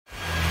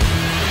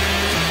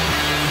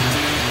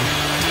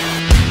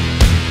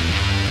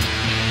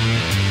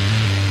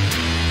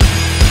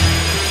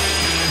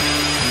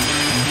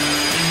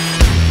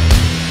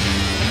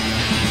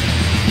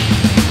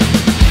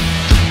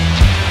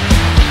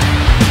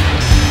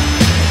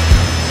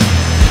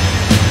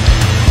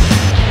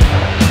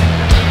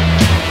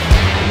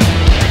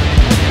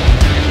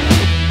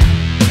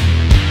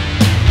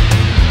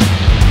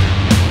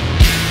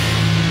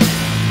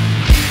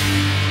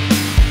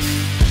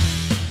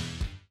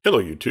Hello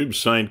YouTube,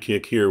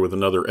 Sidekick here with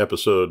another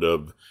episode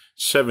of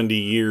 70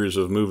 Years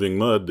of Moving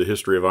Mud, the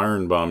History of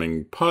Iron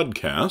Bombing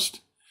podcast.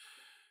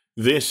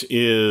 This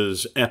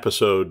is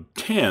episode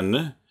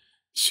 10,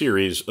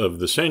 Series of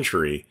the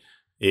Century.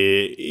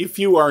 If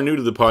you are new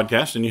to the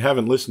podcast and you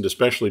haven't listened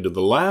especially to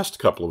the last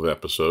couple of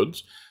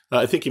episodes,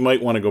 I think you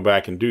might want to go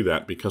back and do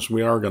that because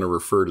we are going to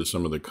refer to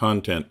some of the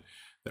content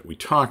that we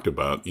talked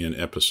about in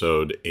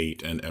episode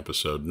 8 and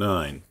episode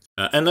 9.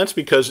 And that's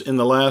because in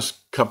the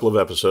last couple of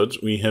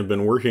episodes, we have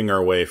been working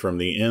our way from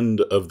the end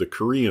of the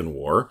Korean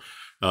War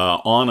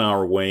on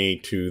our way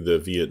to the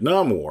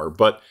Vietnam War.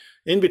 But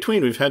in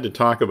between, we've had to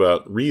talk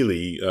about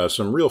really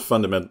some real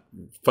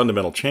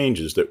fundamental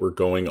changes that were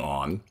going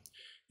on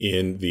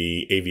in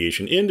the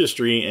aviation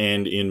industry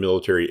and in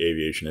military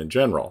aviation in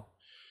general.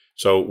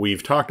 So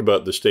we've talked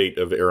about the state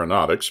of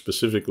aeronautics,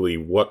 specifically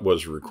what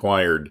was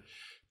required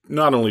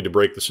not only to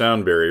break the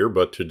sound barrier,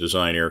 but to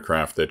design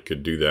aircraft that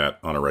could do that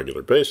on a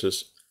regular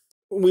basis.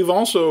 We've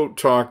also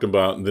talked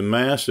about the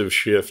massive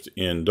shift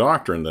in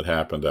doctrine that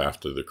happened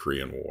after the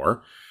Korean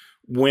War,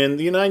 when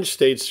the United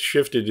States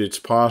shifted its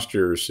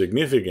posture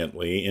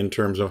significantly in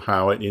terms of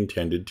how it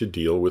intended to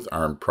deal with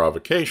armed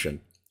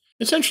provocation.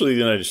 Essentially, the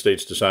United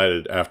States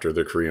decided after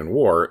the Korean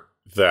War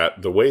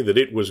that the way that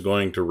it was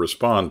going to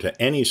respond to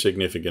any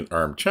significant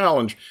armed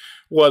challenge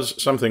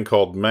was something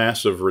called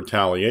massive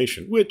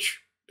retaliation, which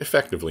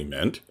effectively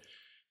meant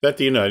that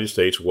the United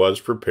States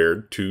was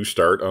prepared to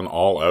start an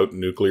all-out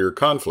nuclear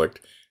conflict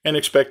and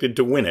expected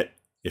to win it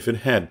if it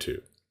had to.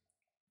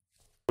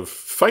 Of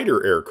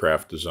fighter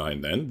aircraft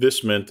design, then,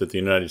 this meant that the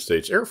United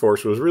States Air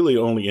Force was really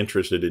only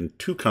interested in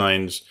two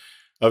kinds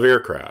of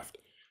aircraft.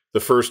 The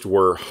first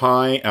were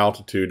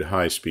high-altitude,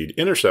 high-speed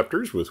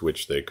interceptors with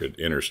which they could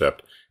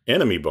intercept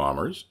enemy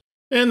bombers,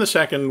 and the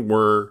second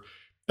were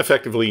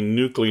effectively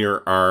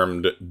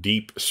nuclear-armed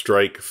deep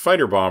strike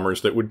fighter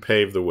bombers that would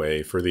pave the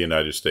way for the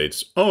United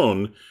States'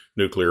 own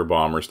nuclear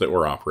bombers that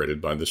were operated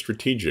by the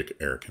Strategic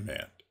Air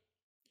Command.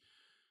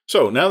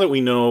 So now that we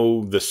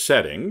know the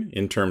setting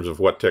in terms of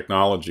what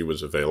technology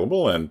was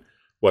available and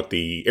what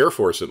the Air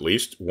Force at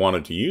least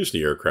wanted to use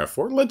the aircraft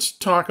for, let's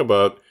talk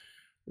about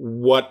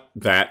what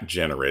that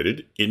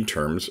generated in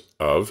terms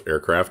of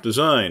aircraft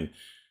design.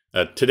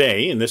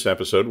 Today, in this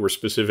episode, we're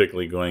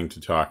specifically going to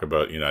talk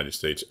about United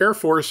States Air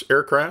Force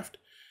aircraft.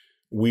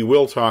 We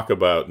will talk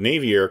about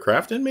Navy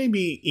aircraft and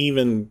maybe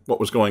even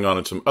what was going on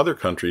in some other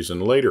countries in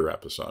later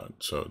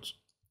episodes.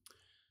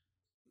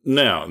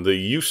 Now,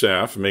 the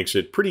USAF makes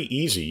it pretty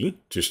easy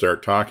to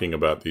start talking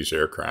about these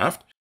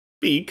aircraft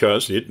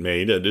because it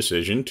made a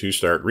decision to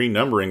start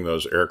renumbering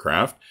those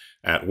aircraft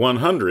at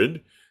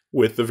 100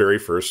 with the very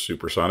first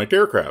supersonic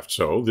aircraft.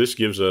 So this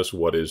gives us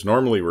what is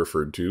normally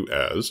referred to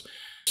as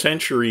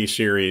Century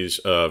series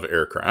of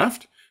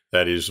aircraft,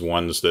 that is,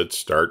 ones that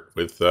start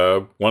with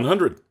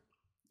 100.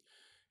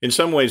 In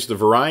some ways, the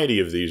variety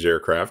of these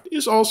aircraft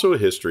is also a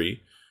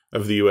history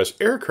of the U.S.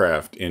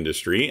 aircraft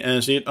industry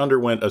as it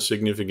underwent a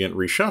significant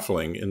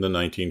reshuffling in the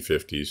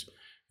 1950s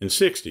and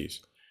 60s.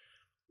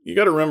 You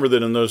got to remember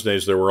that in those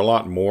days there were a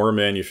lot more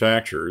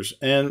manufacturers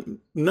and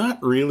not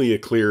really a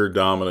clear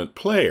dominant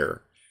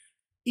player.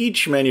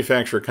 Each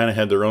manufacturer kind of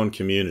had their own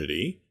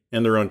community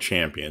and their own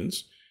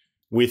champions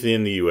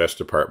within the U.S.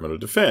 Department of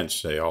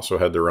Defense. They also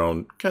had their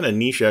own kind of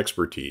niche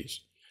expertise.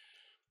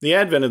 The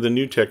advent of the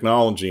new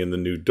technology and the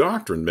new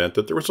doctrine meant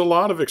that there was a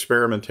lot of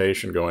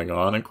experimentation going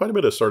on and quite a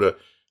bit of sort of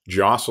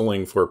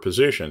jostling for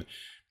position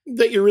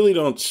that you really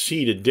don't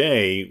see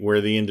today, where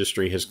the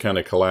industry has kind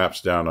of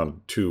collapsed down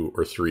on 2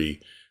 or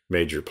 3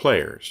 major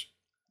players.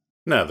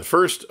 Now, the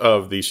first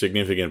of the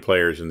significant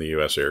players in the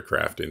U.S.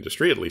 aircraft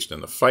industry, at least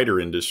in the fighter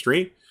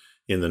industry,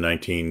 in the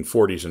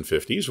 1940s and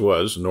 50s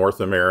was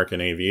North American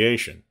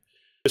Aviation.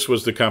 This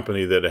was the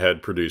company that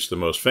had produced the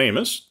most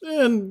famous,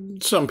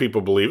 and some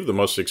people believe the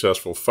most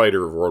successful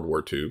fighter of World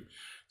War II,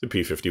 the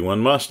P-51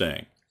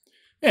 Mustang.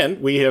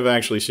 And we have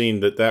actually seen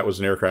that that was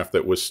an aircraft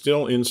that was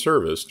still in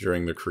service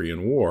during the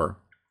Korean War.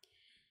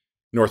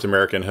 North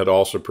American had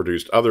also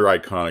produced other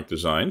iconic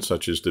designs,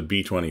 such as the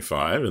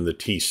B-25 and the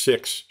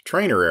T-6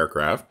 trainer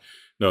aircraft,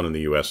 known in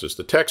the U.S. as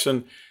the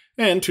Texan,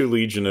 and 2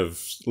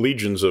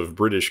 legions of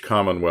British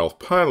Commonwealth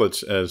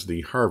pilots as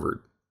the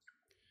Harvard.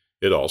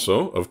 It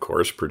also, of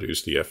course,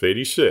 produced the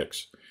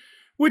F-86,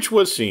 which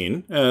was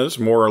seen as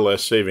more or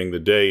less saving the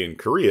day in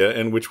Korea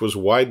and which was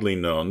widely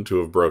known to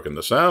have broken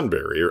the sound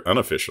barrier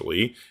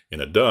unofficially in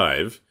a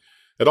dive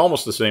at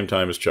almost the same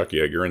time as Chuck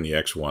Yeager and the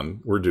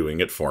X-1 were doing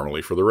it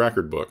formally for the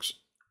record books.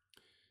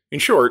 In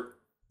short,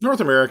 North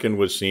American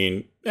was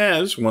seen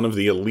as one of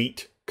the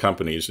elite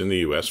companies in the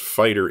U.S.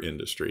 fighter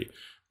industry.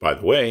 By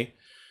the way,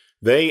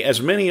 they, as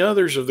many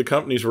others of the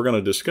companies we're going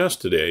to discuss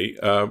today,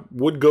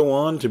 would go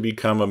on to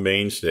become a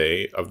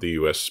mainstay of the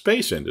U.S.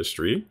 space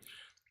industry.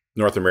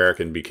 North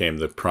American became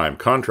the prime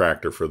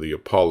contractor for the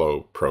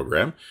Apollo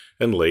program,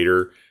 and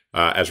later,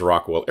 as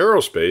Rockwell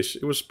Aerospace,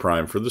 it was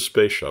prime for the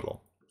space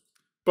shuttle.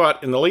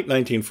 But in the late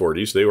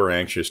 1940s, they were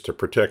anxious to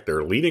protect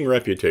their leading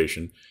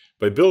reputation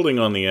by building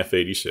on the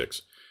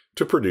F-86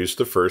 to produce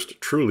the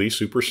first truly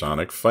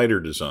supersonic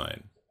fighter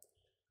design.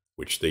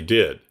 which they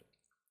did.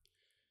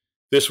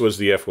 This was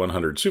the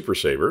F-100 Super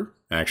Sabre,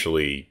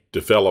 actually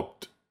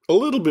developed a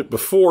little bit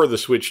before the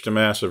switch to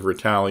massive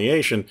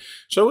retaliation,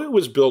 so it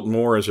was built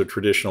more as a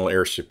traditional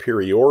air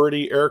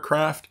superiority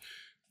aircraft,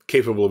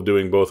 capable of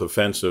doing both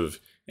offensive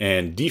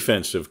and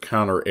defensive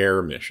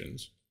counter-air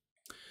missions.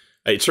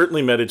 It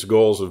certainly met its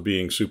goals of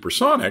being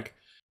supersonic,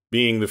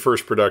 being the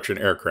first production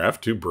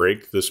aircraft to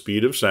break the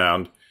speed of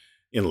sound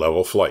in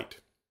level flight.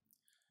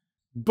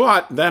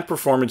 But that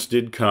performance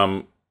did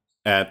come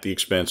at the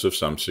expense of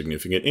some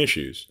significant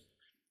issues.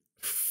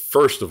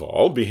 First of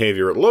all,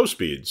 behavior at low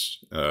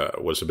speeds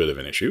was a bit of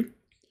an issue.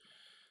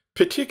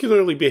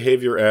 Particularly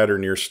behavior at or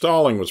near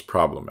stalling was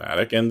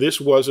problematic, and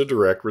this was a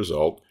direct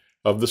result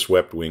of the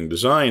swept wing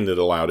design that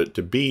allowed it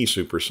to be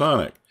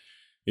supersonic.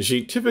 You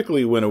see,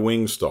 typically when a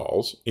wing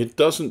stalls, it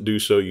doesn't do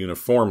so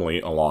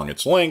uniformly along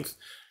its length.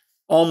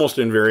 Almost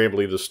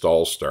invariably the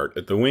stalls start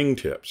at the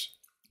wingtips,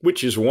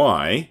 which is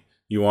why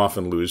you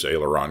often lose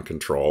aileron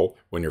control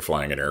when you're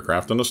flying an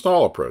aircraft on the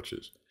stall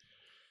approaches.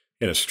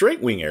 In a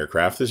straight-wing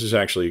aircraft, this is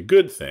actually a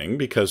good thing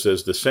because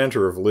as the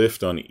center of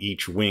lift on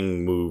each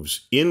wing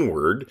moves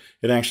inward,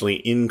 it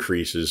actually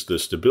increases the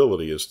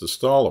stability as the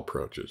stall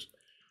approaches.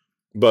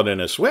 But in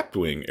a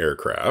swept-wing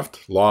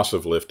aircraft, loss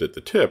of lift at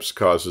the tips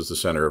causes the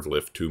center of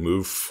lift to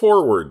move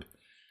forward,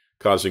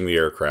 causing the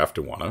aircraft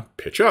to want to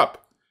pitch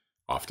up,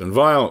 often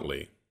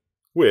violently,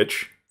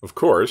 which, of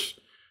course,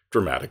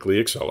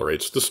 dramatically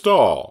accelerates the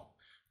stall,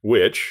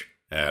 which,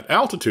 at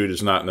altitude,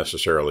 is not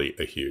necessarily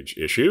a huge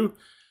issue.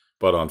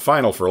 But on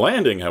final for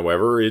landing,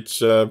 however,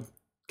 it's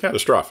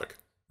catastrophic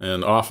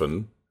and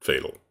often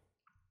fatal.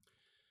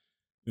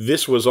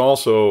 This was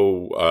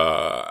also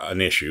an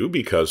issue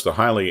because the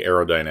highly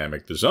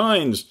aerodynamic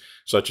designs,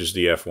 such as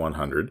the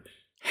F-100,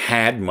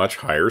 had much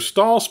higher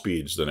stall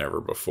speeds than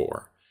ever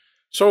before.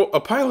 So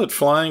a pilot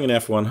flying an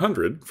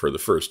F-100 for the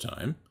first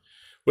time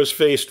was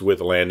faced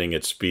with landing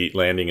at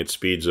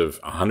speeds of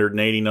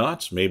 180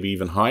 knots, maybe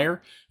even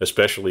higher,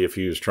 especially if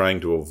he was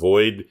trying to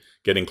avoid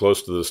getting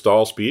close to the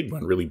stall speed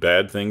when really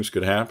bad things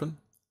could happen.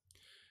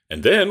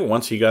 And then,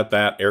 once he got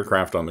that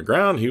aircraft on the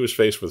ground, he was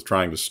faced with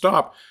trying to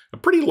stop a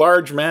pretty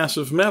large mass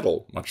of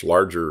metal, much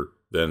larger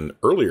than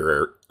earlier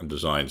air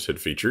designs had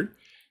featured,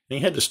 and he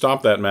had to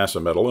stop that mass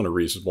of metal in a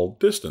reasonable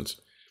distance.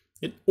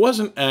 It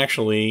wasn't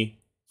actually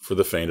for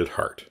the faint at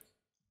heart.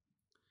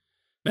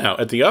 Now,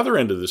 at the other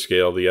end of the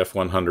scale, the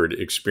F-100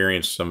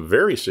 experienced some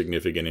very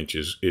significant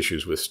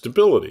issues with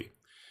stability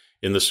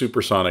in the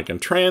supersonic and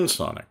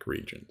transonic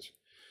regions.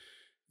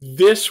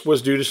 This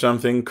was due to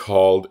something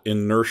called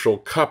inertial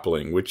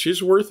coupling, which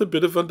is worth a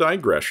bit of a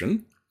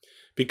digression,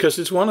 because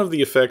it's one of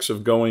the effects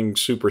of going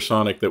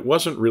supersonic that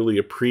wasn't really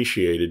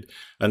appreciated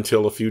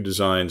until a few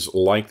designs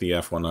like the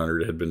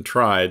F-100 had been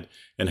tried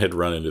and had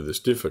run into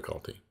this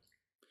difficulty.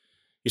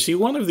 You see,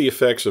 one of the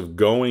effects of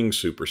going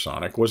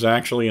supersonic was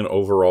actually an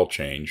overall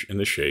change in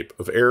the shape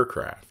of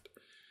aircraft.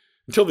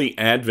 Until the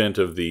advent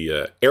of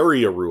the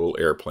area rule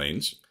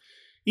airplanes,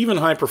 even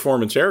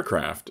high-performance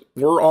aircraft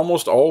were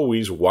almost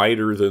always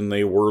wider than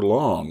they were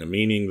long,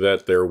 meaning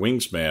that their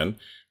wingspan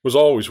was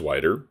always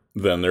wider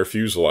than their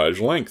fuselage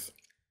length.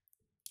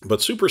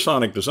 But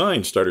supersonic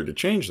design started to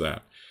change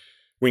that.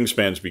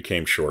 Wingspans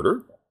became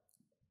shorter.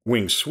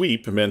 Wing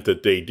sweep meant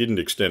that they didn't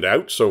extend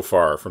out so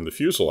far from the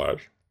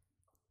fuselage.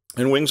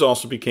 And wings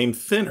also became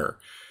thinner,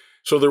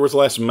 so there was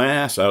less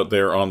mass out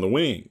there on the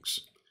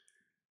wings.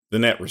 The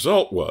net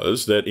result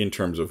was that in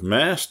terms of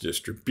mass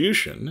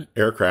distribution,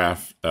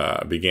 aircraft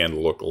began to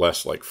look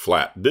less like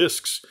flat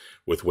disks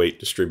with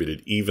weight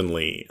distributed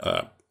evenly,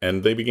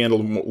 and they began to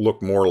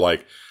look more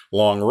like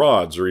long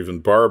rods or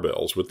even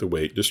barbells with the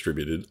weight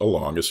distributed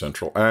along a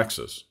central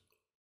axis.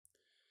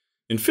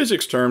 In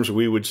physics terms,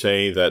 we would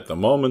say that the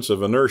moments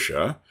of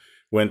inertia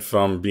went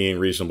from being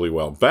reasonably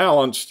well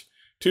balanced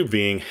to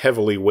being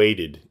heavily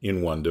weighted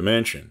in one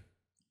dimension.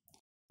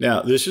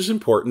 Now, this is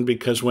important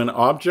because when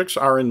objects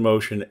are in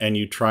motion and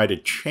you try to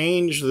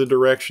change the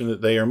direction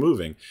that they are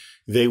moving,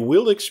 they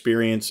will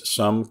experience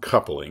some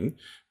coupling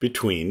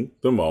between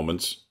the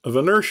moments of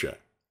inertia.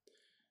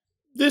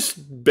 This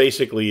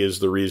basically is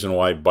the reason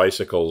why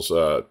bicycles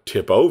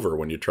tip over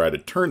when you try to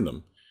turn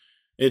them.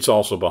 It's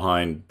also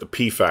behind the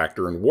P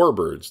factor in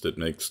warbirds that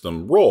makes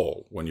them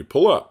roll when you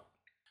pull up.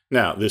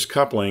 Now, this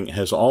coupling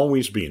has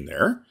always been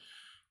there.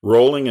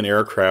 Rolling an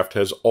aircraft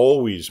has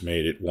always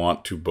made it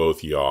want to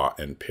both yaw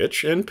and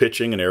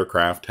pitching an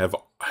aircraft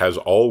has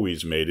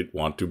always made it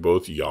want to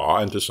both yaw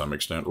and to some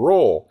extent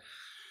roll.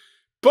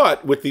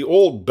 But with the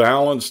old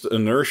balanced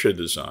inertia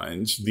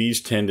designs, these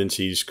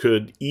tendencies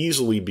could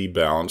easily be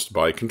balanced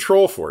by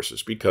control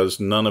forces because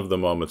none of the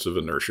moments of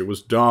inertia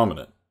was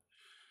dominant.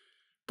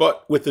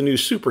 But with the new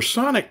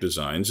supersonic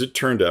designs, it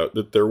turned out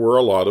that there were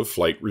a lot of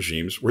flight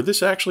regimes where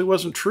this actually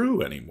wasn't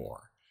true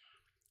anymore.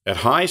 At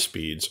high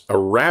speeds, a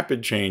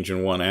rapid change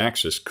in one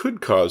axis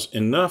could cause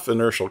enough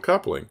inertial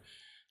coupling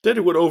that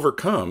it would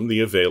overcome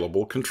the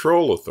available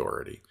control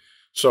authority.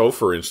 So,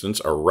 for instance,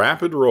 a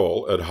rapid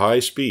roll at high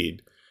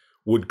speed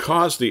would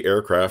cause the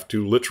aircraft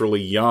to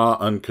literally yaw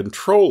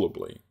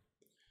uncontrollably.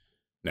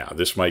 Now,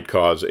 this might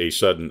cause a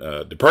sudden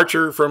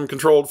departure from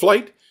controlled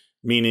flight,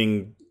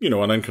 meaning, an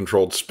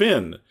uncontrolled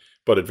spin.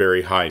 But at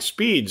very high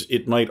speeds,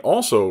 it might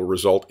also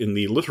result in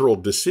the literal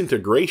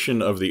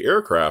disintegration of the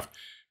aircraft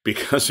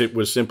because it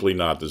was simply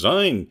not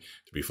designed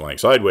to be flying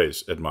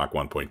sideways at Mach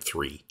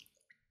 1.3.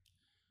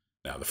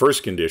 Now, the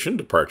first condition,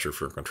 departure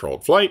from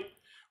controlled flight,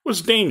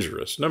 was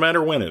dangerous, no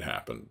matter when it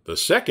happened. The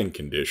second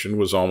condition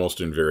was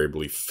almost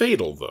invariably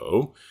fatal,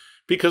 though,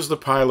 because the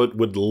pilot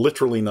would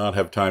literally not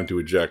have time to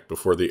eject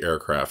before the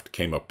aircraft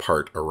came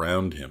apart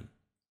around him.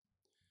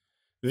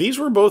 These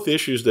were both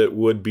issues that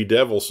would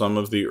bedevil some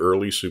of the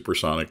early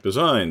supersonic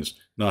designs,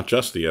 not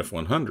just the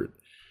F-100.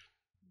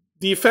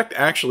 The effect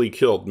actually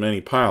killed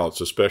many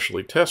pilots,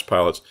 especially test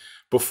pilots,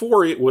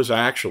 before it was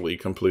actually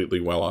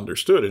completely well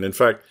understood. And in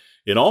fact,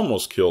 it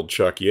almost killed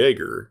Chuck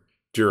Yeager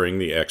during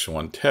the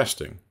X-1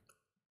 testing.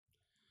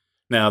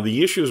 Now,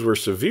 the issues were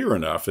severe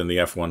enough in the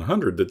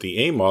F-100 that the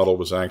A model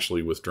was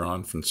actually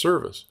withdrawn from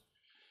service.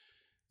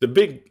 The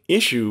big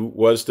issue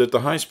was that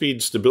the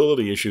high-speed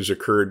stability issues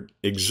occurred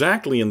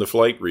exactly in the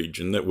flight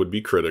region that would be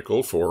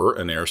critical for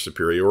an air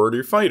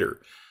superiority fighter,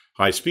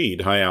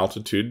 high-speed,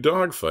 high-altitude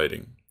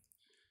dogfighting.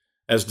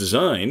 As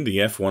designed,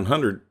 the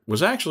F-100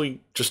 was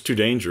actually just too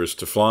dangerous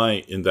to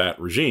fly in that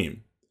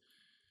regime.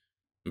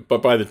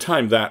 But by the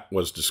time that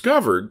was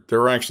discovered, there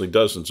were actually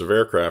dozens of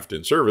aircraft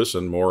in service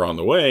and more on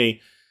the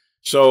way,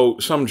 so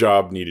some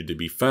job needed to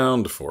be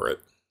found for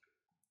it.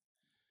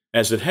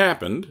 As it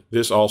happened,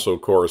 this also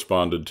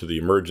corresponded to the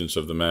emergence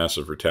of the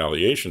massive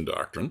retaliation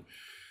doctrine,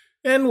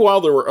 and while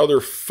there were other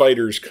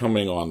fighters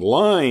coming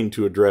online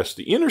to address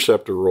the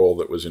interceptor role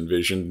that was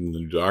envisioned in the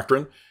new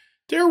doctrine,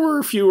 there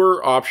were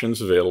fewer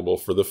options available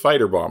for the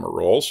fighter bomber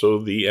role, so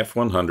the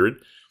F-100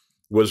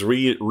 was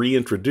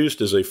reintroduced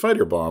as a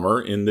fighter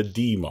bomber in the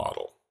D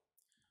model.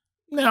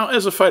 Now,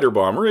 as a fighter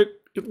bomber,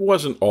 it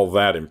wasn't all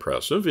that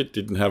impressive. It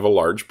didn't have a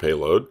large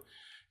payload,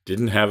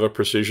 didn't have a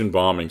precision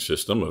bombing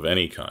system of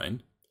any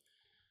kind.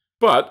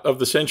 But of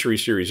the Century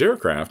Series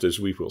aircraft, as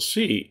we will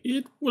see,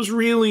 it was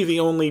really the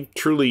only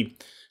truly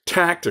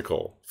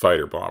tactical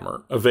fighter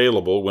bomber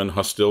available when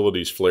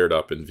hostilities flared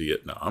up in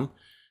Vietnam,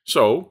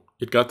 so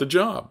it got the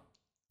job.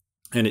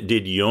 And it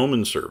did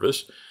yeoman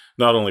service,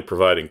 not only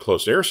providing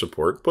close air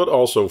support, but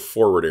also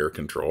forward air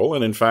control,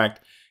 and in fact,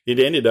 it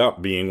ended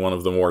up being one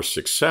of the more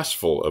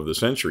successful of the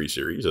Century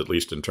Series, at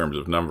least in terms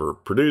of number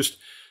produced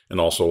and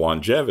also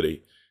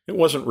longevity. It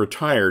wasn't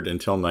retired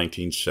until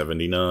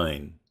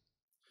 1979.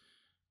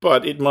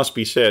 But it must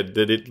be said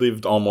that it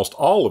lived almost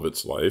all of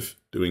its life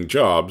doing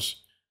jobs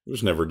it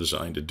was never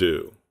designed to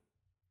do.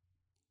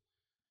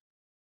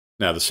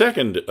 Now, the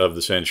second of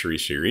the Century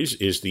Series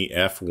is the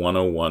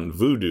F-101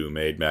 Voodoo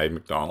made by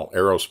McDonnell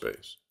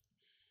Aerospace.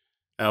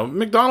 Now,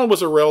 McDonnell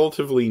was a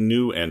relatively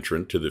new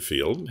entrant to the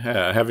field,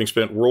 having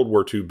spent World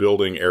War II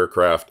building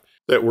aircraft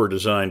that were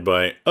designed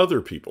by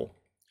other people.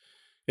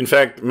 In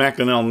fact,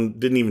 McDonnell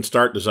didn't even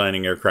start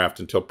designing aircraft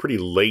until pretty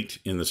late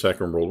in the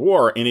Second World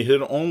War, and it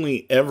had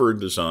only ever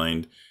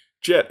designed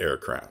jet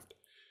aircraft.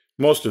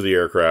 Most of the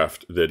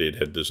aircraft that it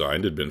had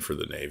designed had been for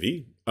the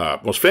Navy.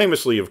 Most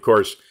famously, of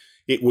course,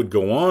 it would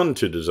go on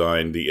to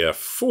design the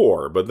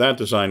F-4, but that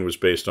design was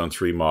based on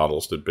three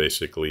models that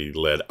basically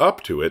led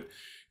up to it: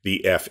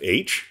 the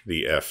F-H,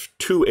 the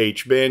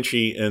F-2H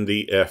Banshee, and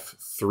the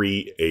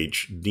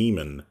F-3H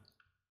Demon.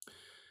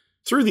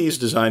 Through these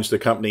designs, the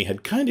company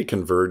had kind of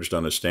converged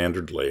on a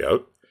standard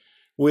layout,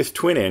 with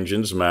twin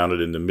engines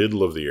mounted in the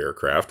middle of the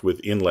aircraft with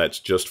inlets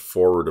just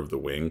forward of the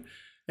wing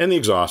and the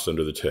exhaust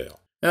under the tail.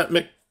 Now,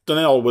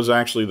 McDonnell was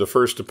actually the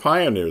first to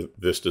pioneer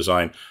this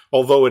design,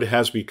 although it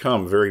has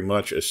become very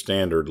much a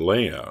standard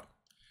layout.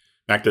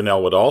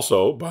 McDonnell would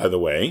also, by the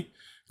way,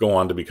 go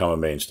on to become a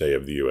mainstay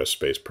of the U.S.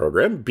 space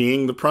program,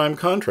 being the prime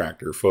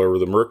contractor for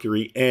the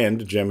Mercury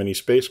and Gemini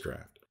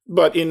spacecraft.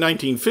 But in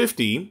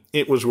 1950,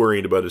 it was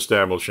worried about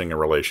establishing a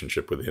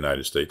relationship with the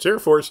United States Air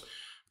Force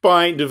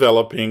by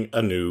developing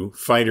a new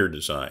fighter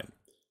design.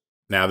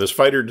 Now, this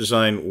fighter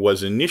design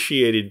was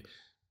initiated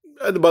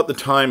at about the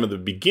time of the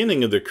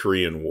beginning of the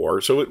Korean War,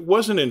 so it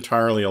wasn't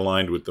entirely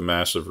aligned with the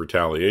massive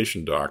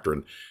retaliation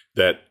doctrine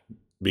that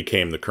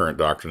became the current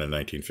doctrine in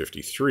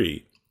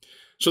 1953.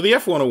 So the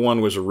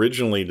F-101 was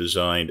originally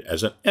designed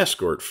as an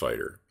escort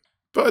fighter.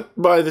 But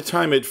by the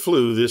time it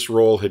flew, this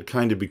role had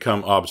kind of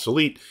become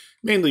obsolete,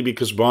 mainly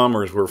because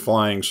bombers were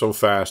flying so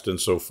fast and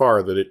so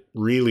far that it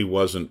really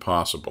wasn't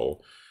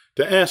possible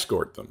to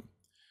escort them.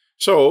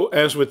 So,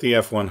 as with the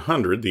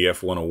F-100, the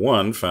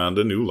F-101 found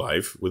a new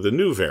life with a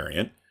new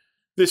variant,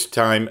 this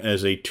time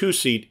as a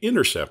two-seat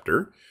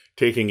interceptor,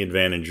 taking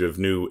advantage of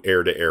new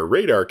air-to-air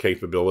radar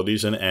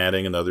capabilities and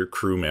adding another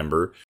crew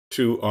member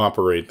to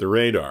operate the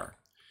radar.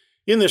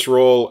 In this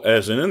role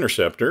as an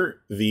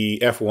interceptor,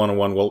 the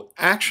F-101 will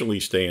actually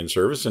stay in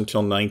service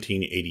until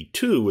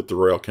 1982 with the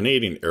Royal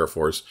Canadian Air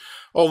Force,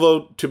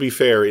 although, to be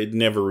fair, it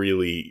never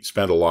really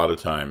spent a lot of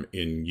time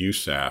in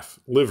USAF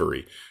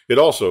livery. It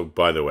also,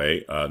 by the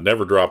way,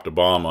 never dropped a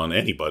bomb on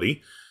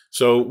anybody,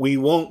 so we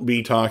won't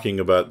be talking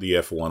about the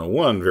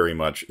F-101 very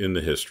much in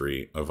the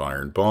history of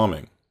iron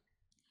bombing.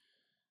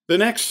 The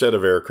next set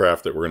of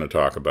aircraft that we're going to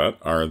talk about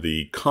are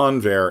the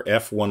Convair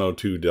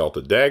F-102 Delta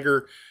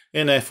Dagger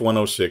and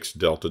F-106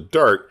 Delta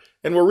Dart,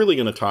 and we're really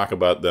going to talk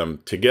about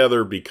them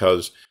together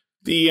because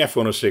the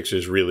F-106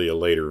 is really a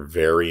later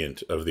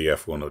variant of the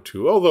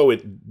F-102, although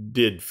it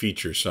did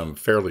feature some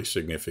fairly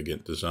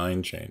significant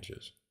design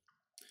changes.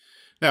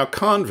 Now,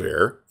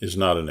 Convair is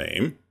not a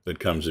name that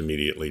comes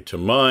immediately to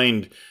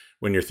mind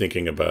when you're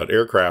thinking about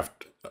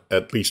aircraft,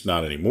 at least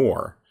not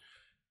anymore.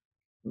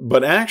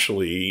 But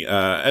actually,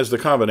 as the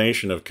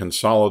combination of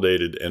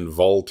Consolidated and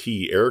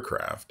Vultee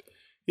aircraft,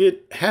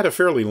 it had a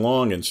fairly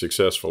long and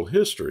successful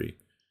history.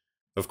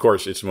 Of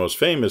course, its most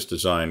famous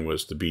design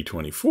was the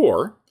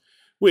B-24,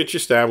 which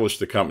established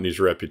the company's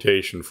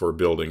reputation for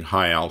building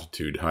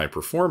high-altitude,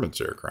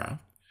 high-performance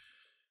aircraft,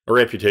 a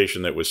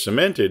reputation that was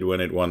cemented when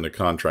it won the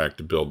contract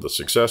to build the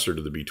successor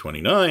to the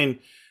B-29,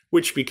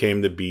 which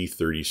became the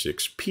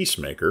B-36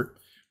 Peacemaker,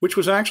 which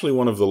was actually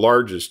one of the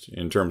largest,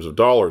 in terms of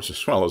dollars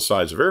as well as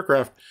size of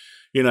aircraft,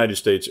 United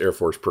States Air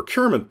Force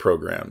procurement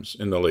programs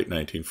in the late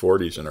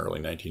 1940s and early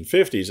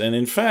 1950s. And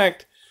in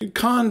fact,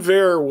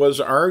 Convair was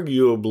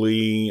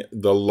arguably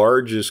the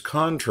largest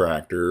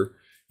contractor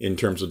in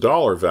terms of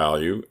dollar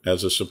value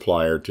as a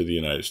supplier to the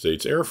United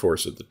States Air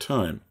Force at the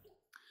time.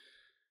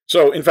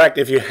 So, in fact,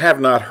 if you have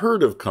not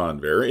heard of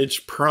Convair, it's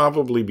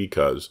probably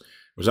because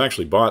it was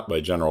actually bought by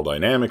General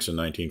Dynamics in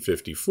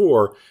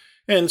 1954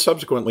 and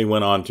subsequently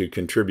went on to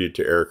contribute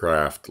to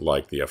aircraft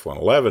like the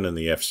F-111 and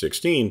the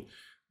F-16,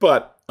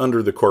 but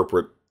under the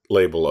corporate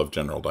label of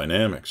General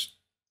Dynamics.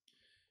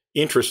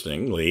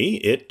 Interestingly,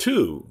 it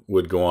too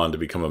would go on to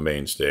become a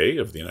mainstay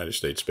of the United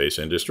States space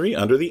industry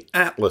under the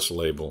Atlas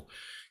label,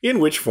 in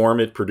which form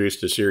it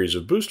produced a series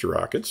of booster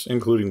rockets,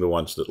 including the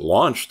ones that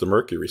launched the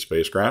Mercury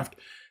spacecraft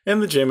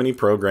and the Gemini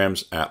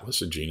program's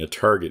Atlas Agena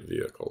target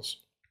vehicles.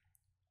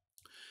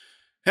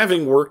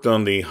 Having worked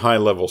on the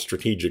high-level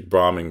strategic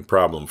bombing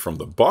problem from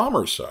the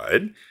bomber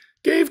side,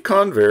 gave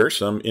Convair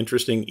some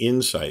interesting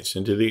insights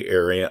into the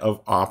area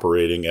of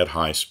operating at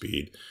high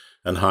speed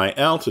and high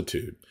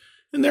altitude,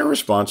 and their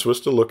response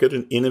was to look at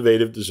an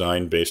innovative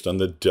design based on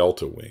the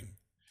Delta Wing.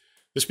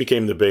 This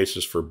became the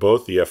basis for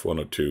both the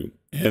F-102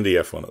 and the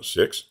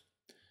F-106.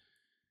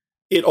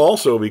 It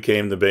also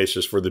became the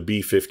basis for the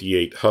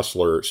B-58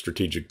 Hustler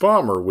strategic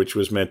bomber, which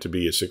was meant to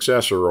be a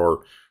successor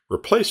or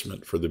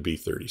replacement for the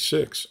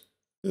B-36.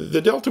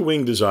 The Delta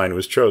Wing design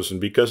was chosen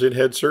because it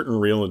had certain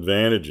real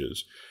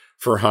advantages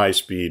for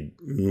high-speed,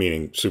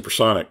 meaning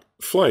supersonic,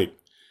 flight.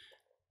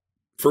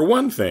 For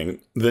one thing,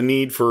 the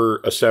need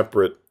for a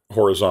separate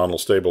horizontal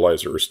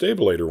stabilizer or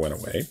stabilator went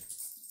away.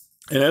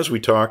 And as we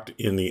talked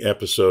in the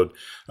episode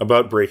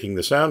about breaking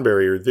the sound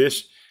barrier,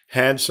 this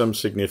had some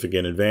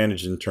significant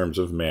advantage in terms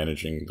of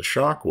managing the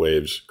shock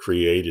waves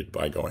created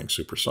by going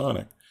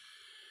supersonic.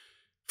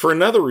 For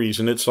another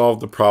reason, it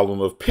solved the problem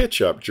of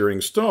pitch-up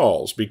during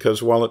stalls,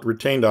 because while it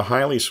retained a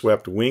highly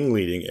swept wing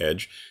leading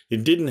edge,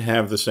 it didn't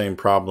have the same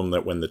problem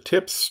that when the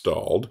tips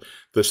stalled,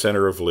 the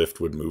center of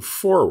lift would move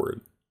forward.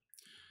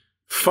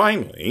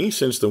 Finally,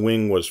 since the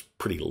wing was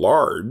pretty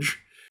large,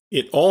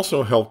 it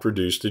also helped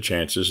reduce the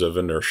chances of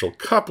inertial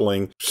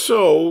coupling,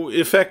 so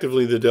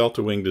effectively the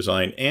Delta Wing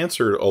design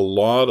answered a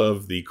lot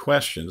of the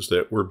questions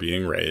that were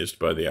being raised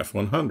by the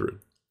F-100.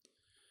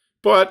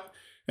 But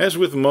as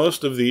with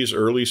most of these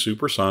early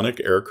supersonic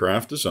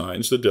aircraft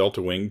designs, the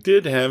Delta Wing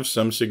did have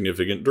some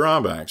significant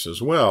drawbacks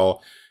as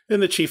well,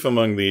 and the chief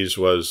among these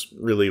was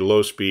really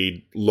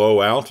low-speed,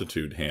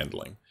 low-altitude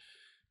handling.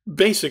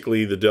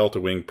 Basically, the Delta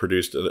Wing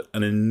produced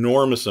an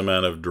enormous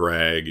amount of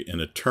drag in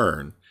a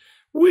turn,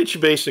 which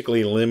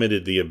basically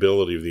limited the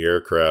ability of the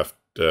aircraft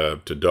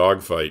to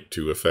dogfight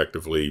to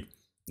effectively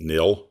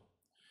nil.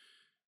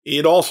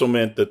 It also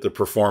meant that the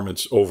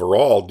performance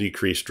overall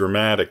decreased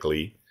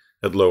dramatically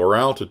at lower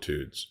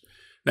altitudes.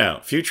 Now,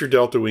 future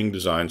Delta Wing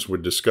designs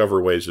would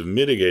discover ways of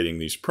mitigating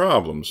these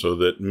problems so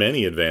that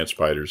many advanced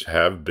fighters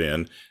have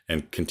been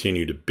and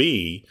continue to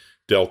be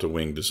Delta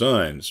Wing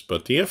designs,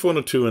 but the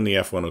F-102 and the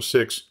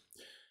F-106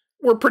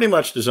 were pretty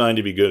much designed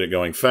to be good at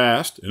going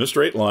fast, in a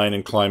straight line,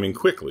 and climbing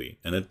quickly,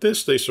 and at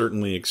this they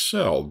certainly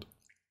excelled.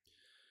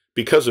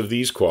 Because of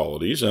these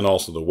qualities, and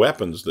also the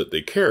weapons that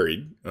they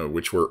carried,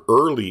 which were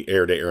early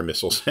air-to-air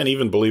missiles, and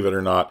even, believe it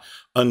or not,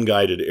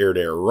 unguided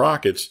air-to-air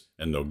rockets,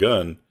 and no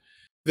gun,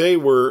 they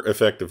were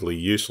effectively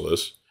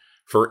useless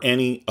for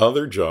any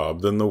other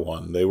job than the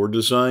one they were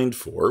designed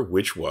for,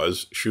 which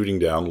was shooting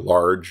down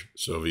large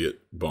Soviet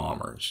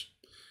bombers,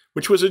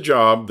 which was a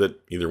job that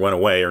either went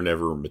away or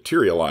never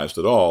materialized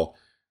at all,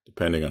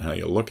 depending on how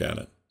you look at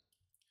it.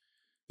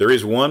 There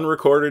is one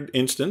recorded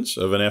instance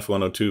of an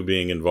F-102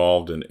 being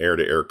involved in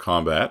air-to-air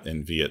combat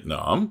in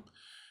Vietnam,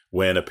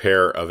 when a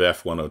pair of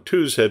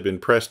F-102s had been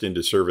pressed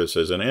into service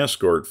as an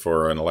escort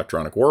for an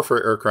electronic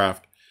warfare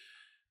aircraft.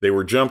 They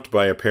were jumped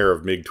by a pair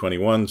of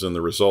MiG-21s, and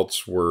the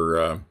results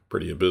were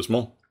pretty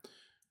abysmal.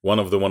 One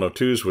of the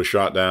 102s was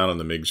shot down, and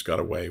the MiGs got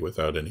away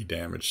without any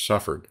damage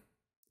suffered.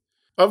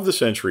 Of the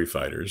Century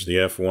fighters, the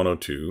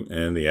F-102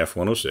 and the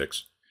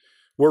F-106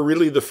 were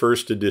really the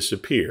first to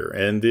disappear,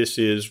 and this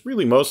is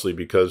really mostly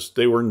because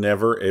they were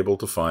never able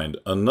to find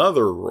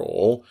another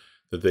role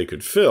that they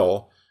could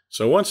fill.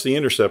 So once the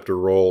interceptor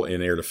role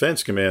in Air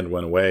Defense Command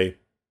went away,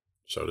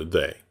 so did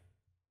they.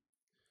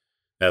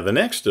 Now, the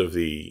next of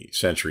the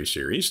Century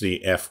series,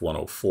 the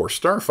F-104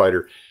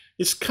 Starfighter,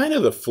 is kind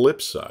of the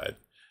flip side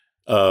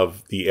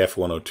of the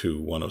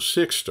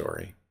F-102-106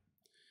 story.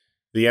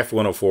 The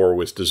F-104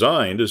 was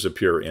designed as a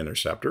pure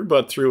interceptor,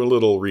 but through a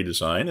little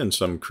redesign and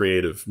some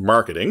creative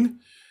marketing,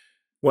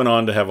 went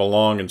on to have a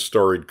long and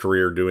storied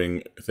career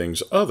doing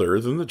things other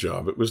than the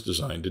job it was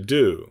designed to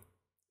do.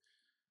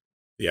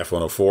 The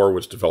F-104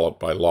 was developed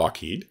by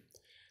Lockheed.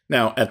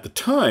 Now, at the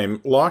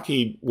time,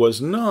 Lockheed was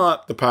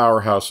not the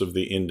powerhouse of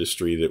the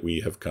industry that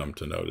we have come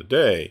to know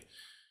today.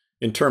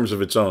 In terms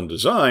of its own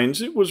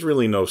designs, it was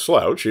really no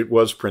slouch. It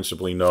was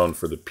principally known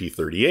for the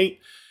P-38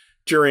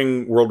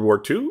 during World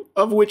War II,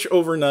 of which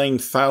over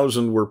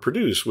 9,000 were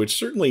produced, which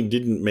certainly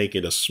didn't make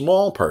it a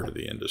small part of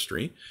the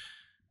industry.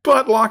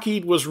 But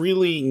Lockheed was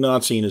really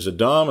not seen as a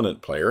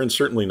dominant player, and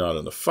certainly not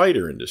in the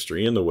fighter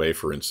industry in the way,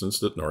 for instance,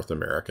 that North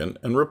American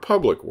and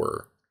Republic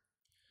were.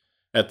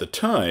 At the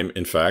time,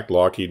 in fact,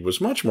 Lockheed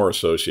was much more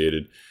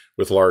associated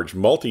with large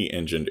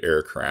multi-engined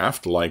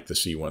aircraft like the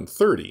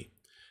C-130.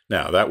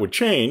 Now, that would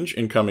change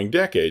in coming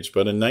decades,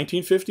 but in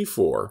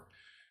 1954,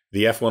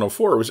 the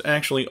F-104 was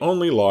actually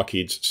only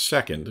Lockheed's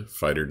second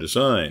fighter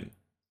design.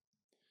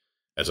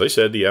 As I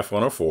said, the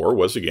F-104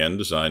 was again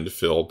designed to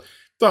fill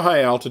the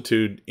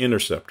high-altitude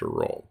interceptor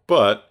role,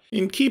 but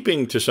in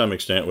keeping to some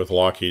extent with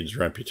Lockheed's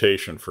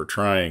reputation for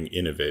trying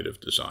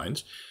innovative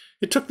designs,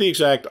 it took the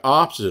exact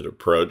opposite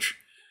approach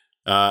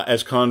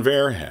as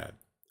Convair had.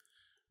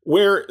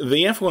 Where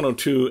the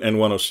F-102 and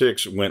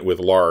 106 went with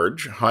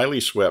large,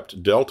 highly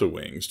swept delta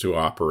wings to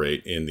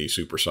operate in the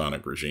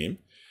supersonic regime,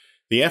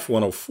 the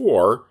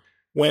F-104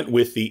 went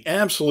with the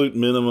absolute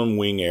minimum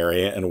wing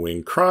area and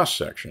wing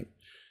cross-section.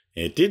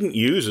 It didn't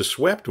use a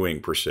swept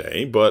wing per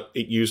se, but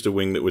it used a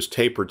wing that was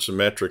tapered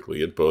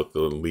symmetrically at both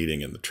the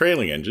leading and the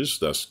trailing edges,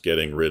 thus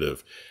getting rid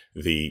of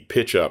the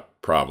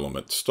pitch-up problem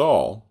at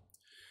stall.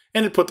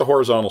 And it put the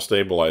horizontal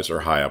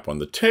stabilizer high up on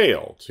the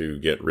tail to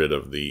get rid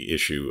of the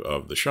issue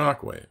of the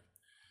shock wave.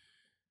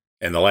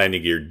 And the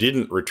landing gear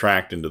didn't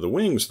retract into the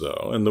wings,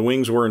 though, and the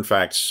wings were in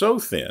fact so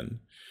thin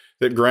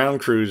that ground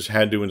crews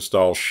had to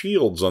install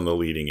shields on the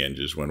leading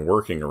edges when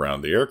working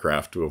around the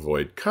aircraft to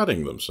avoid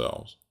cutting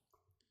themselves.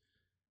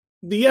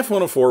 The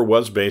F-104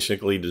 was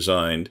basically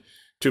designed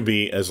to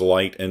be as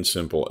light and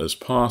simple as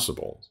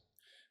possible.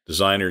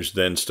 Designers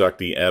then stuck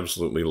the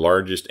absolutely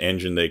largest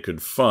engine they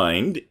could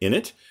find in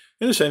it,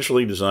 and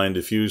essentially designed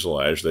a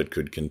fuselage that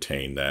could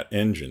contain that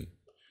engine.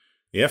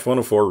 The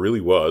F-104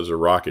 really was a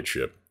rocket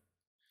ship.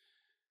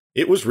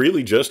 It was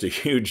really just a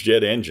huge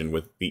jet engine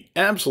with the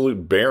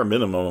absolute bare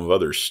minimum of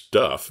other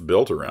stuff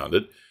built around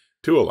it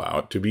to allow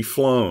it to be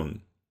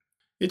flown.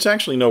 It's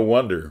actually no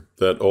wonder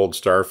that old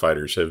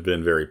starfighters have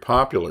been very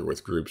popular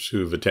with groups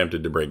who've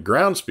attempted to break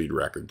ground speed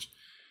records.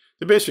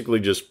 They basically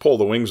just pull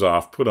the wings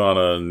off, put on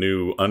a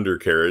new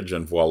undercarriage,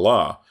 and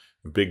voila,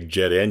 a big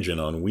jet engine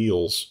on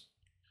wheels.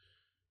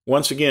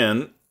 Once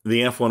again,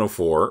 the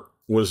F-104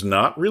 was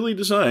not really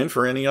designed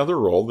for any other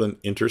role than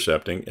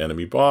intercepting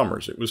enemy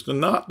bombers. It was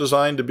not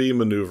designed to be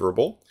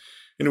maneuverable,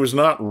 and it was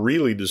not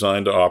really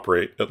designed to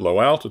operate at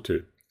low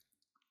altitude.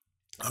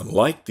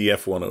 Unlike the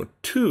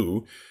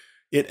F-102,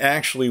 it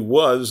actually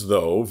was,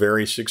 though,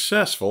 very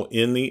successful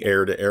in the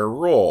air-to-air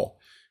role.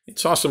 It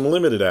saw some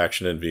limited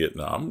action in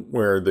Vietnam,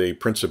 where they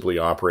principally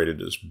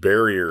operated as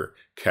barrier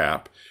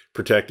cap,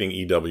 protecting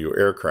EW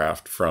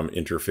aircraft from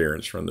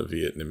interference from the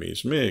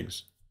Vietnamese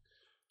MiGs.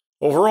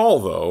 Overall,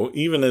 though,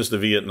 even as the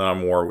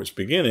Vietnam War was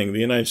beginning, the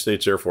United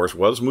States Air Force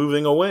was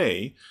moving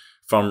away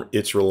from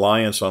its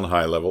reliance on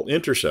high-level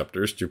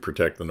interceptors to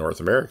protect the North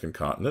American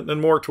continent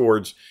and more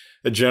towards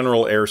a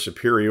general air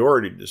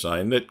superiority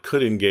design that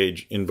could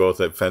engage in both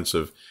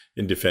offensive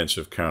and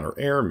defensive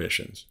counter-air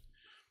missions.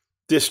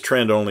 This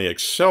trend only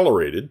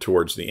accelerated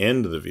towards the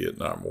end of the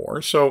Vietnam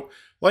War, so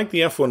like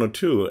the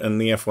F-102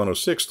 and the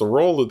F-106, the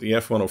role that the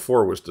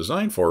F-104 was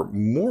designed for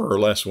more or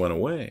less went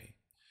away.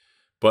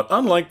 But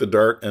unlike the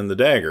Dart and the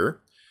Dagger,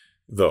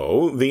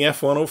 though, the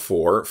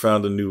F-104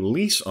 found a new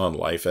lease on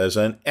life as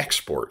an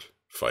export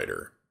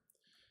fighter.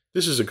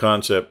 This is a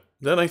concept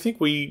that I think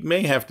we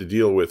may have to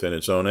deal with in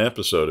its own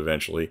episode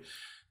eventually,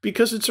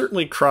 because it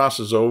certainly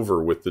crosses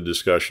over with the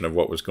discussion of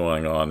what was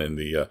going on in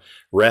the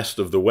rest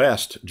of the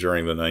West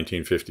during the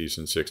 1950s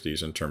and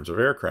 60s in terms of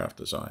aircraft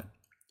design.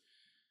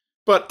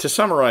 But to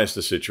summarize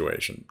the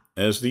situation,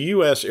 as the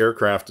U.S.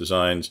 aircraft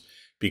designs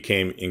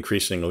became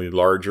increasingly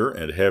larger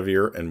and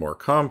heavier and more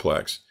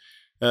complex,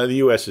 the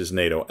U.S.'s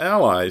NATO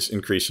allies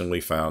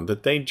increasingly found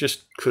that they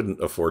just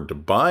couldn't afford to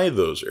buy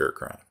those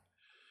aircraft.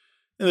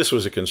 And this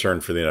was a concern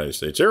for the United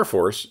States Air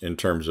Force in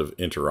terms of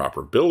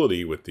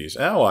interoperability with these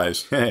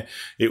allies.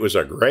 It was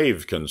a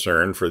grave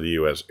concern for the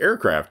U.S.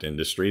 aircraft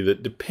industry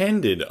that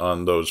depended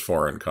on those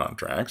foreign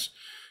contracts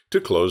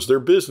to close their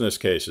business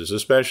cases,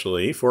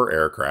 especially for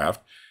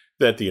aircraft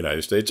that the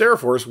United States Air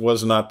Force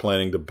was not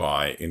planning to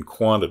buy in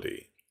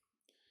quantity.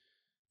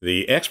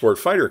 The export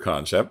fighter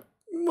concept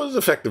was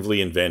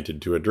effectively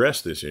invented to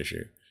address this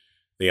issue.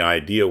 The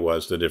idea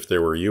was that if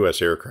there were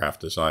U.S.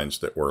 aircraft designs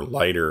that were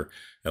lighter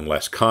and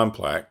less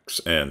complex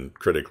and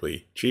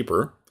critically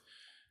cheaper,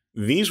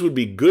 these would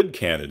be good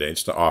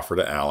candidates to offer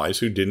to allies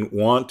who didn't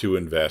want to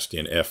invest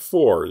in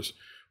F-4s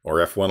or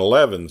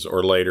F-111s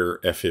or later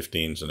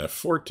F-15s and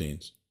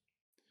F-14s.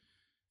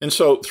 And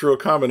so, through a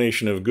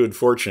combination of good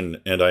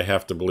fortune and, I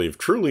have to believe,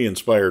 truly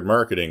inspired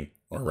marketing,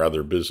 or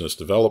rather business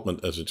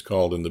development as it's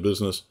called in the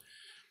business,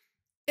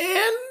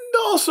 and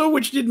also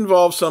which did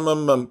involve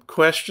some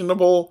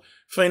questionable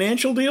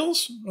financial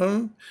deals,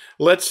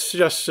 let's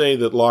just say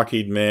that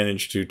Lockheed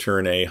managed to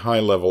turn a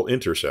high-level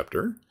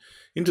interceptor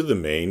into the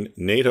main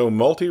NATO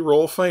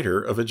multi-role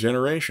fighter of a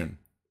generation.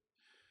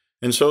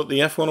 And so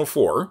the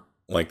F-104,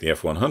 like the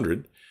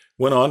F-100,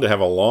 went on to have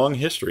a long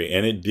history,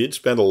 and it did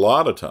spend a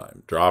lot of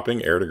time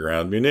dropping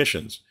air-to-ground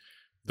munitions,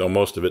 though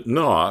most of it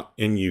not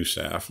in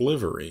USAF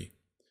livery.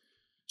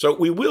 So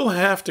we will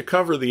have to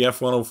cover the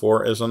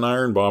F-104 as an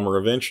iron bomber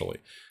eventually,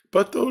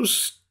 but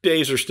those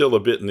days are still a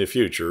bit in the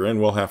future,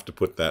 and we'll have to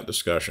put that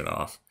discussion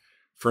off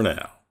for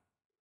now.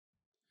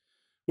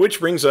 Which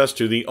brings us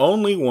to the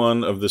only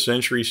one of the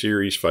Century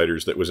Series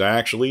fighters that was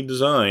actually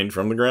designed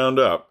from the ground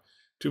up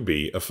to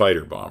be a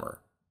fighter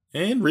bomber,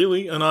 and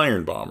really an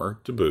iron bomber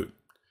to boot.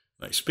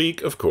 I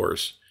speak, of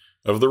course,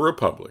 of the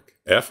Republic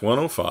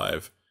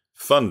F-105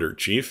 Thunder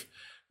Chief,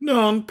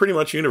 known pretty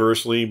much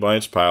universally by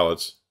its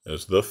pilots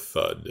as the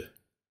Thud.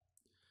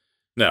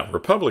 Now,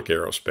 Republic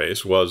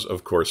Aerospace was,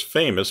 of course,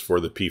 famous for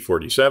the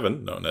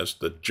P-47, known as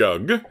the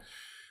Jug,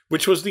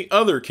 which was the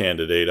other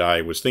candidate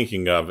I was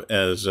thinking of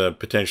as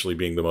potentially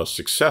being the most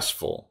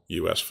successful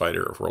U.S.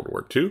 fighter of World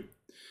War II.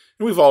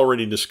 And we've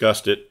already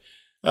discussed it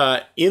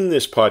in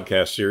this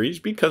podcast series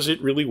because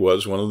it really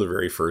was one of the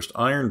very first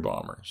iron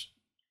bombers.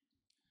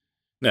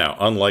 Now,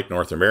 unlike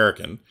North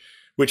American,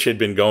 which had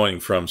been going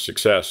from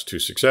success to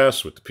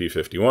success with the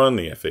P-51,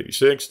 the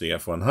F-86, the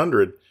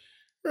F-100,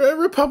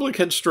 Republic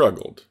had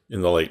struggled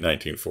in the late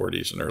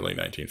 1940s and early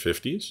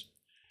 1950s.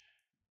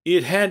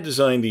 It had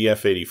designed the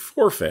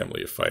F-84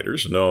 family of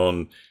fighters,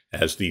 known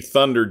as the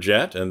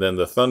Thunderjet, and then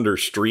the Thunder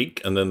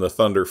Streak, and then the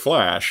Thunder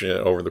Flash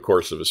over the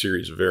course of a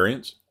series of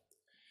variants.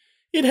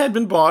 It had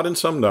been bought in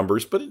some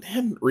numbers, but it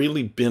hadn't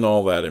really been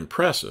all that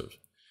impressive.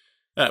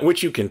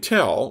 Which you can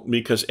tell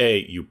because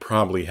A, you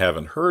probably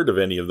haven't heard of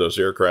any of those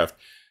aircraft,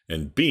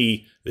 and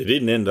B, they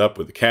didn't end up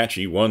with a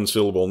catchy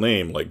one-syllable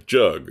name like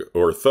Jug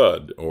or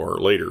Thud or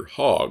later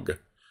Hog.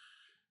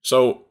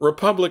 So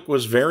Republic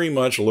was very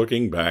much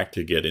looking back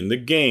to get in the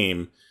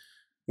game,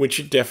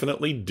 which it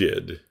definitely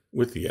did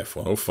with the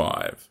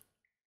F-105.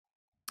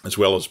 As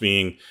well as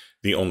being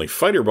the only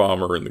fighter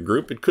bomber in the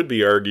group, it could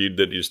be argued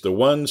that it's the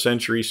one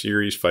Century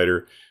Series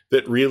fighter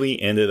that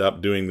really ended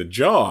up doing the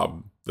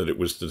job that it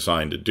was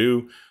designed to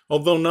do,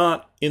 although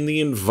not in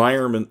the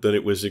environment that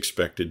it was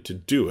expected to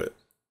do it.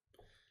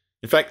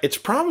 In fact, it's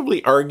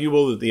probably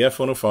arguable that the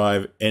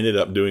F-105 ended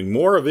up doing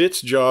more of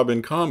its job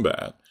in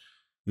combat,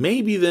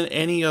 maybe than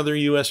any other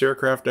U.S.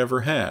 aircraft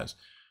ever has.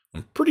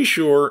 I'm pretty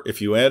sure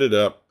if you added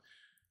up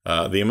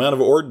the amount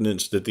of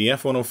ordnance that the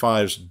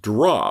F-105s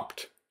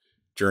dropped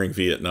during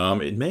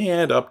Vietnam, it may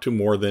add up to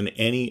more than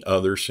any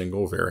other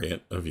single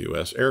variant of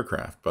U.S.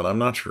 aircraft, but I'm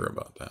not sure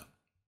about that.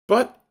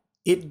 But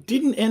it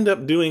didn't end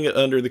up doing it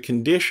under the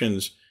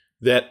conditions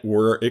that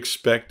were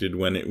expected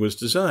when it was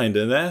designed,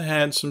 and that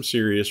had some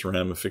serious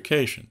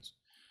ramifications.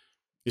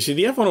 You see,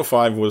 the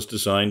F-105 was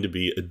designed to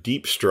be a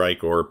deep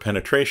strike or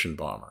penetration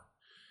bomber.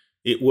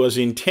 It was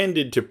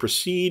intended to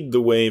precede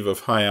the wave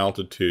of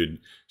high-altitude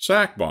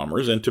SAC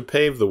bombers and to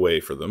pave the way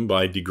for them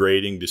by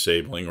degrading,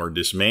 disabling, or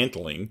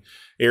dismantling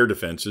air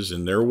defenses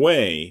in their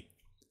way.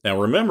 Now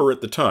remember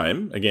at the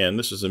time, again,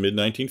 this is the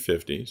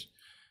mid-1950s,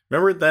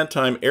 remember at that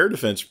time air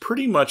defense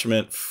pretty much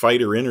meant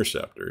fighter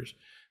interceptors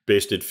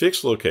based at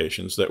fixed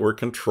locations that were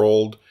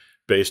controlled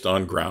based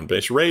on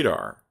ground-based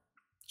radar.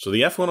 So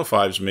the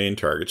F-105's main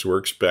targets were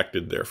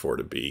expected, therefore,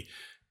 to be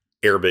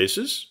air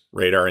bases,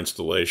 radar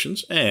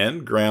installations,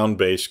 and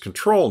ground-based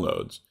control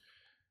nodes.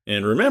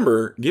 And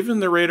remember,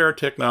 given the radar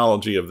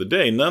technology of the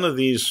day, none of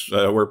these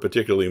were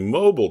particularly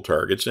mobile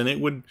targets, and it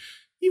would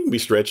even be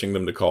stretching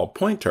them to call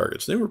point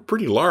targets. They were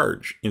pretty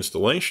large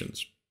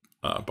installations,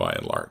 by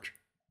and large.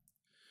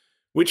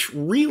 Which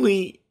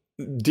really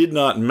did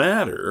not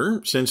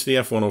matter, since the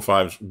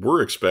F-105s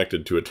were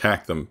expected to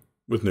attack them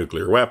with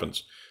nuclear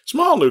weapons.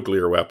 Small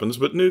nuclear weapons,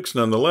 but nukes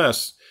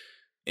nonetheless.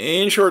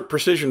 In short,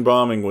 precision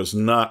bombing was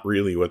not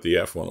really what the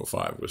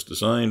F-105 was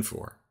designed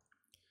for.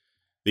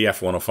 The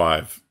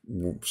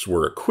F-105s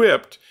were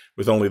equipped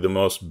with only the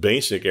most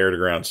basic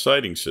air-to-ground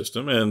sighting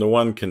system, and the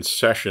one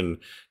concession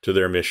to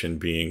their mission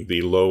being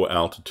the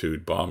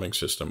low-altitude bombing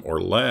system, or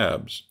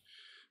LABS.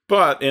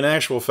 But in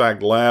actual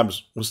fact,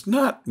 LABS was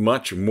not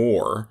much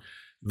more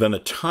than a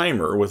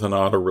timer with an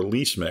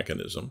auto-release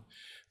mechanism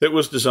that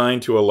was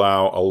designed to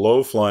allow a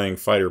low-flying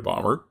fighter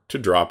bomber to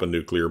drop a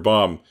nuclear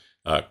bomb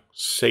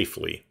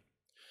safely.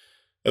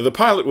 The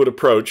pilot would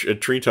approach at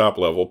treetop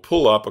level,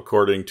 pull up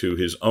according to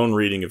his own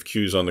reading of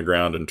cues on the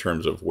ground in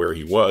terms of where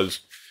he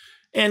was,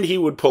 and he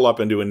would pull up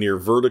into a near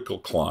vertical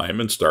climb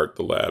and start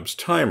the lab's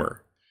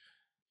timer.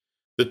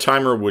 The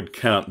timer would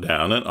count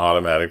down and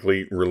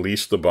automatically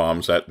release the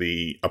bombs at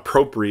the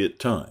appropriate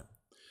time.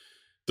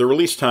 The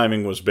release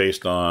timing was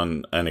based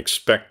on an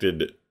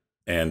expected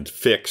and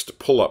fixed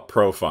pull-up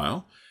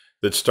profile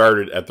that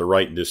started at the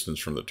right distance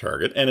from the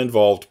target and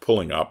involved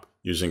pulling up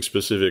using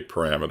specific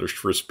parameters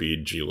for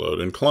speed, G-load,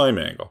 and climb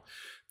angle.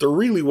 There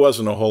really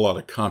wasn't a whole lot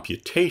of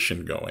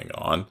computation going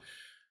on.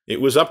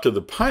 It was up to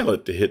the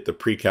pilot to hit the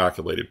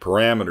pre-calculated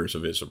parameters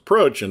of his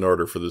approach in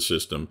order for the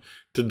system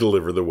to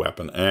deliver the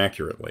weapon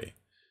accurately.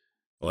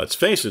 Let's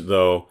face it,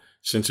 though,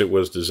 since it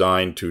was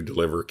designed to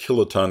deliver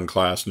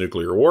kiloton-class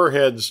nuclear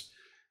warheads,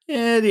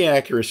 the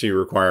accuracy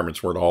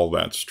requirements weren't all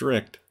that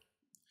strict.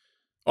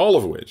 All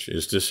of which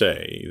is to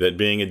say that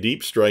being a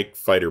deep strike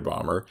fighter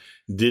bomber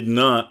did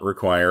not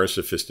require a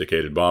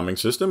sophisticated bombing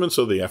system, and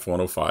so the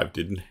F-105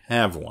 didn't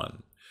have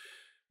one.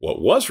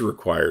 What was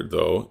required,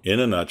 though, in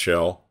a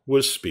nutshell,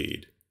 was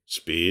speed.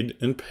 Speed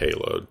and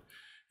payload.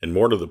 And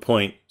more to the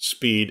point,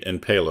 speed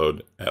and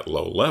payload at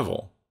low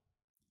level.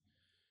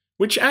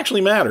 Which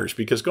actually matters,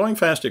 because going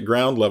fast at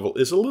ground level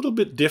is a little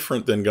bit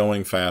different than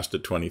going fast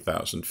at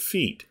 20,000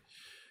 feet.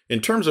 In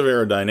terms of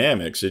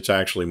aerodynamics, it's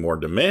actually more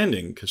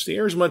demanding because the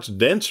air is much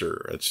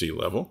denser at sea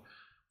level.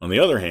 On the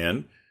other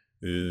hand,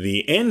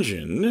 the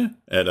engine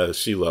at a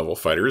sea level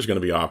fighter is going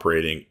to be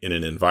operating in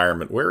an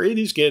environment where it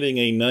is getting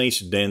a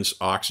nice, dense,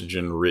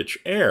 oxygen-rich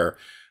air,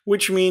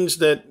 which means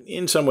that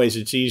in some ways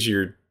it's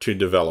easier to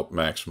develop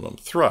maximum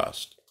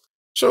thrust.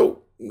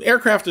 So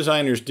aircraft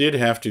designers did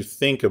have to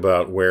think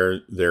about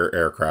where their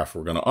aircraft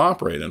were going to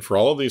operate, and for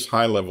all of these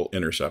high-level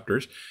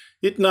interceptors,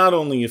 it not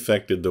only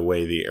affected the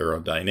way the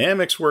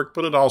aerodynamics worked,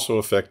 but it also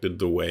affected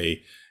the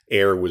way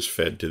air was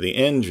fed to the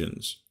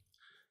engines.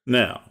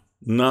 Now,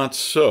 not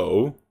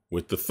so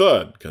with the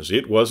Thud, because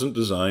it wasn't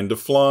designed to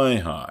fly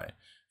high.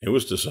 It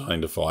was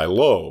designed to fly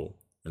low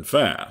and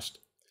fast,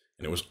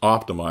 and it was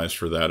optimized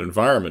for that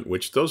environment,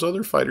 which those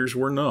other fighters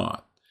were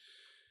not.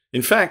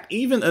 In fact,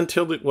 even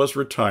until it was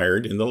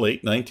retired in the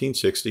late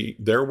 1960s,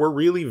 there were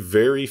really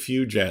very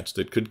few jets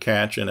that could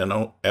catch an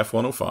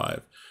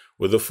F-105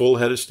 with a full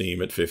head of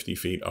steam at 50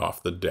 feet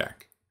off the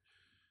deck.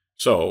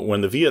 So,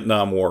 when the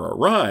Vietnam War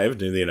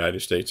arrived and the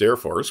United States Air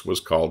Force was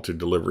called to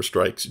deliver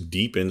strikes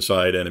deep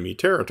inside enemy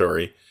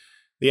territory,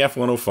 the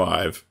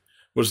F-105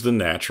 was the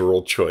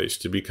natural choice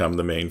to become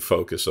the main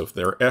focus of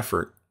their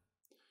effort.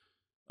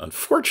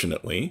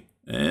 Unfortunately,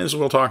 as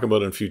we'll talk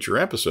about in future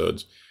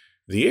episodes,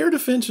 the air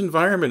defense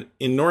environment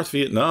in North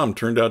Vietnam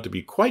turned out to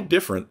be quite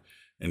different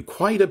and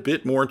quite a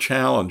bit more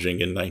challenging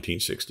in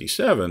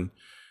 1967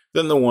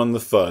 than the one the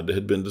Thud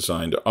had been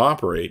designed to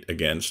operate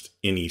against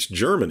in East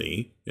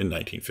Germany in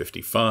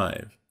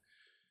 1955.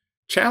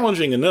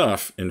 Challenging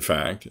enough, in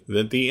fact,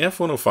 that the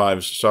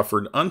F-105s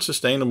suffered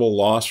unsustainable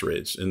loss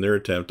rates in their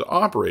attempt to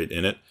operate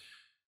in it,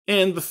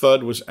 and the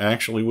Thud was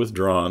actually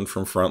withdrawn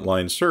from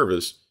frontline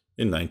service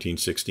in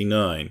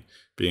 1969,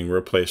 being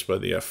replaced by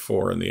the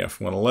F-4 and the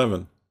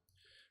F-111.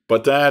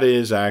 But that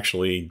is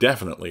actually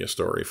definitely a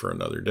story for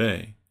another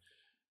day.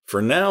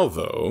 For now,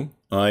 though,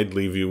 I'd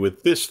leave you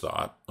with this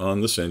thought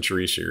on the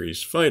Century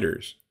Series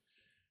fighters.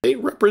 They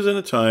represent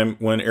a time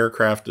when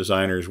aircraft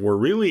designers were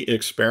really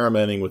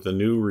experimenting with a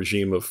new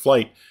regime of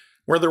flight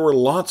where there were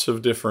lots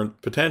of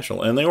different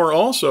potential, and they were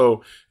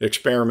also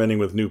experimenting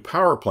with new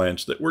power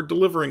plants that were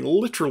delivering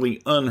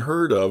literally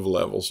unheard of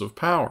levels of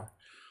power.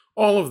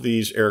 All of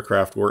these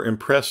aircraft were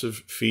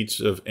impressive feats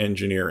of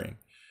engineering,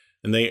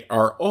 and they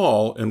are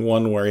all, in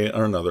one way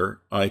or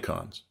another,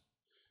 icons.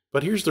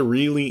 But here's the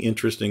really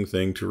interesting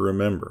thing to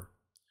remember.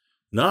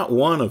 Not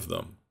one of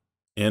them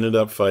ended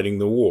up fighting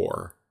the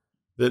war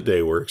that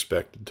they were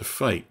expected to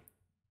fight.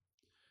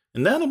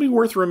 And that'll be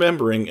worth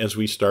remembering as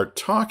we start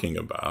talking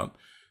about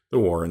the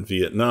war in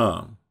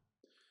Vietnam.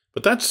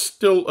 But that's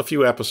still a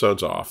few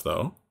episodes off,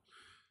 though.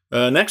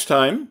 Next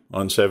time,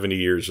 on 70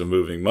 Years of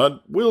Moving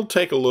Mud, we'll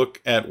take a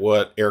look at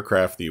what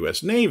aircraft the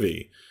U.S.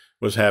 Navy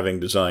was having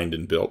designed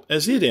and built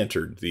as it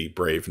entered the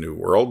brave new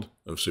world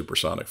of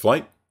supersonic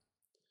flight.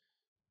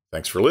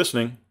 Thanks for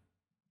listening,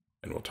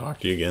 and we'll talk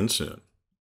to you again soon.